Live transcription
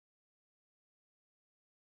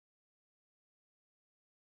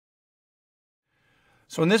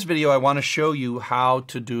So in this video, I want to show you how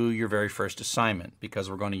to do your very first assignment because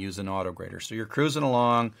we're going to use an auto grader. So you're cruising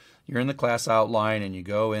along, you're in the class outline, and you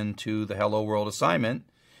go into the HelloWorld assignment.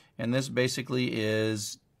 And this basically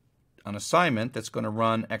is an assignment that's going to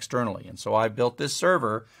run externally. And so I built this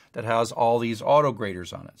server that has all these auto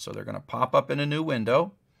graders on it. So they're going to pop up in a new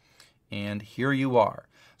window, and here you are.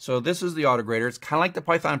 So this is the auto grader. It's kind of like the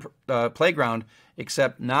Python playground,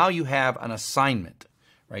 except now you have an assignment,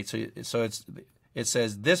 right? So it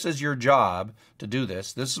says this is your job to do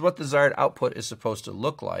this. This is what the desired output is supposed to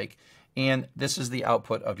look like, and this is the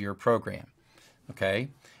output of your program, okay?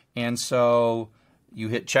 And so you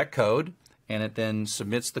hit check code, and it then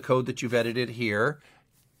submits the code that you've edited here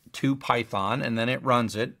to Python, and then it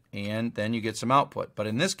runs it, and then you get some output. But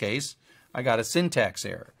in this case, I got a syntax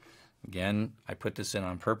error. Again, I put this in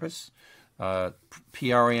on purpose.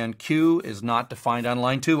 PRNQ is not defined on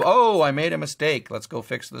line 2. Oh, I made a mistake. Let's go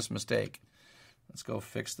fix this mistake. Let's go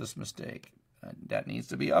fix this mistake. That needs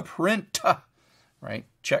to be a print, right?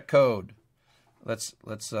 Check code. So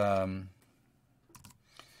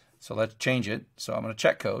let's change it. So I'm going to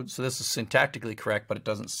check code. So this is syntactically correct, but it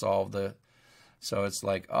doesn't solve the. So it's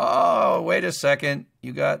like, oh, wait a second.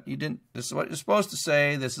 You didn't. This is what you're supposed to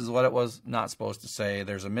say. This is what it was not supposed to say.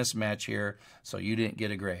 There's a mismatch here, so you didn't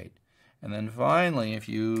get a grade. And then finally, if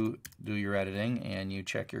you do your editing and you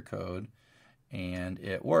check your code, and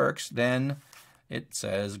it works, then it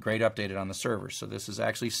says grade updated on the server. So this is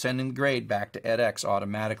actually sending the grade back to edX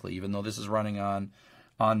automatically, even though this is running on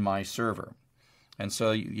my server. And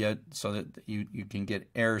so so that you can get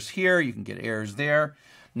errors here, you can get errors there.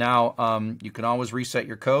 Now you can always reset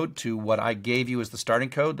your code to what I gave you as the starting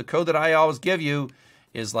code. The code that I always give you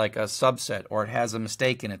is like a subset, or it has a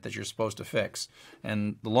mistake in it that you're supposed to fix.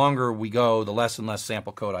 And the longer we go, the less and less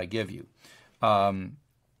sample code I give you.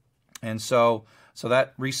 And so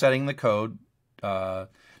that resetting the code. Now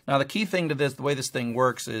the key thing to this, the way this thing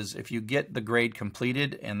works, is if you get the grade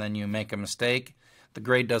completed and then you make a mistake, the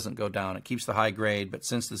grade doesn't go down. It keeps the high grade, but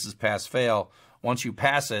since this is pass-fail, once you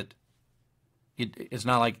pass it, it's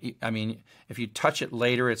not like, I mean, if you touch it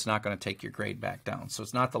later, it's not going to take your grade back down. So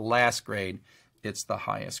it's not the last grade, it's the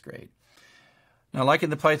highest grade. Now, like in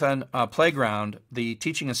the Python playground, the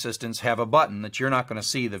teaching assistants have a button that you're not going to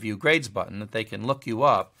see, the View Grades button, that they can look you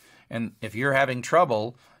up. And if you're having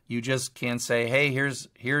trouble, you just can say, hey,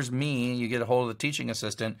 here's me. You get a hold of the teaching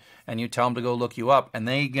assistant, and you tell them to go look you up, and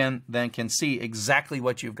they then can see exactly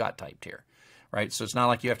what you've got typed here, right? So it's not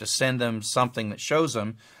like you have to send them something that shows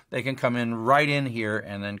them. They can come in right in here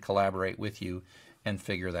and then collaborate with you and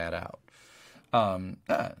figure that out.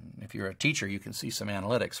 If you're a teacher, you can see some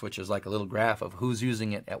analytics, which is like a little graph of who's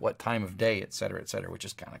using it at what time of day, et cetera, which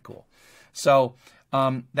is kind of cool. So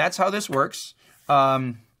that's how this works.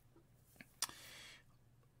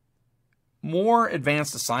 More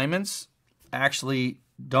advanced assignments actually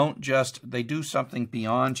they do something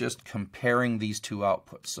beyond just comparing these two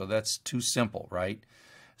outputs. So that's too simple, right?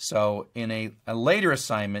 So in a later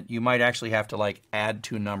assignment, you might actually have to like add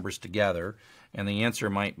two numbers together, and the answer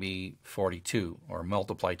might be 42, or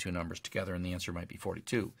multiply two numbers together, and the answer might be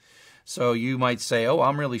 42. So you might say, oh,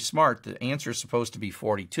 I'm really smart. The answer is supposed to be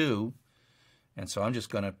 42, and so I'm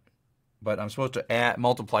supposed to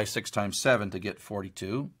multiply 6 times 7 to get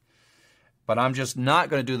 42. But I'm just not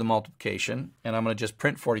going to do the multiplication, and I'm going to just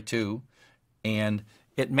print 42, and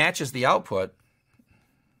it matches the output.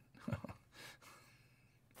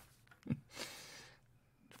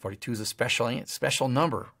 42 is a special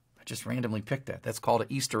number. I just randomly picked that. That's called an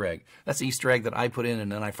Easter egg. That's the Easter egg that I put in,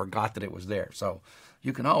 and then I forgot that it was there. So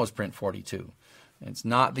you can always print 42. It's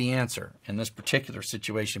not the answer in this particular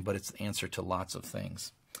situation, but it's the answer to lots of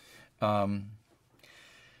things.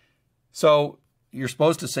 So you're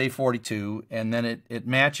supposed to say 42, and then it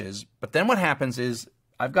matches. But then what happens is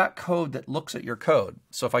I've got code that looks at your code.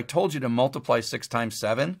 So if I told you to multiply 6 times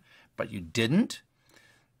 7, but you didn't,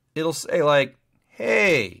 it'll say like,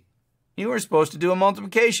 hey, you were supposed to do a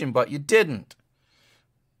multiplication, but you didn't.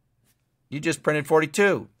 You just printed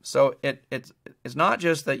 42. So it's not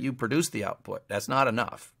just that you produce the output. That's not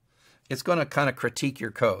enough. It's going to kind of critique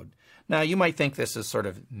your code. Now, you might think this is sort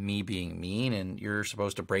of me being mean, and you're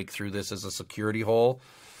supposed to break through this as a security hole.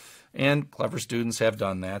 And clever students have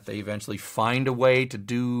done that. They eventually find a way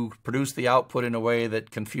to produce the output in a way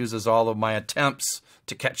that confuses all of my attempts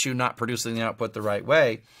to catch you not producing the output the right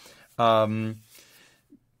way. But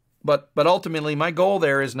ultimately, my goal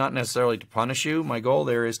there is not necessarily to punish you. My goal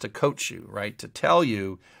there is to coach you, right? To tell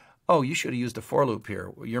you, oh, you should have used a for loop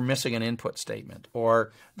here. You're missing an input statement.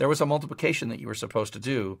 Or there was a multiplication that you were supposed to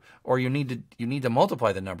do. Or you need to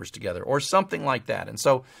multiply the numbers together. Or something like that. And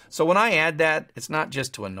so when I add that, it's not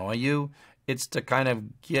just to annoy you. It's to kind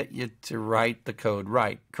of get you to write the code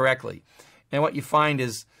correctly. And what you find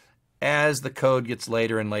is as the code gets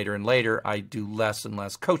later and later and later, I do less and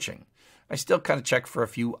less coaching. I still kind of check for a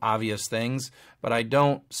few obvious things, but I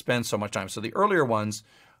don't spend so much time. So the earlier ones,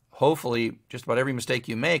 hopefully, just about every mistake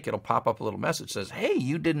you make, it'll pop up a little message that says, hey,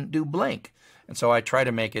 you didn't do blank. And so I try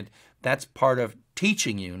to make it, that's part of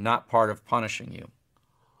teaching you, not part of punishing you.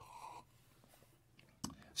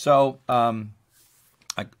 So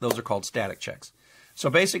those are called static checks. So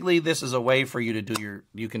basically, this is a way for you to do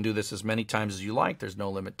you can do this as many times as you like. There's no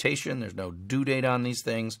limitation. There's no due date on these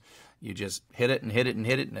things. You just hit it and hit it and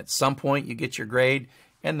hit it, and at some point you get your grade,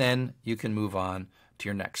 and then you can move on to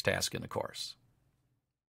your next task in the course.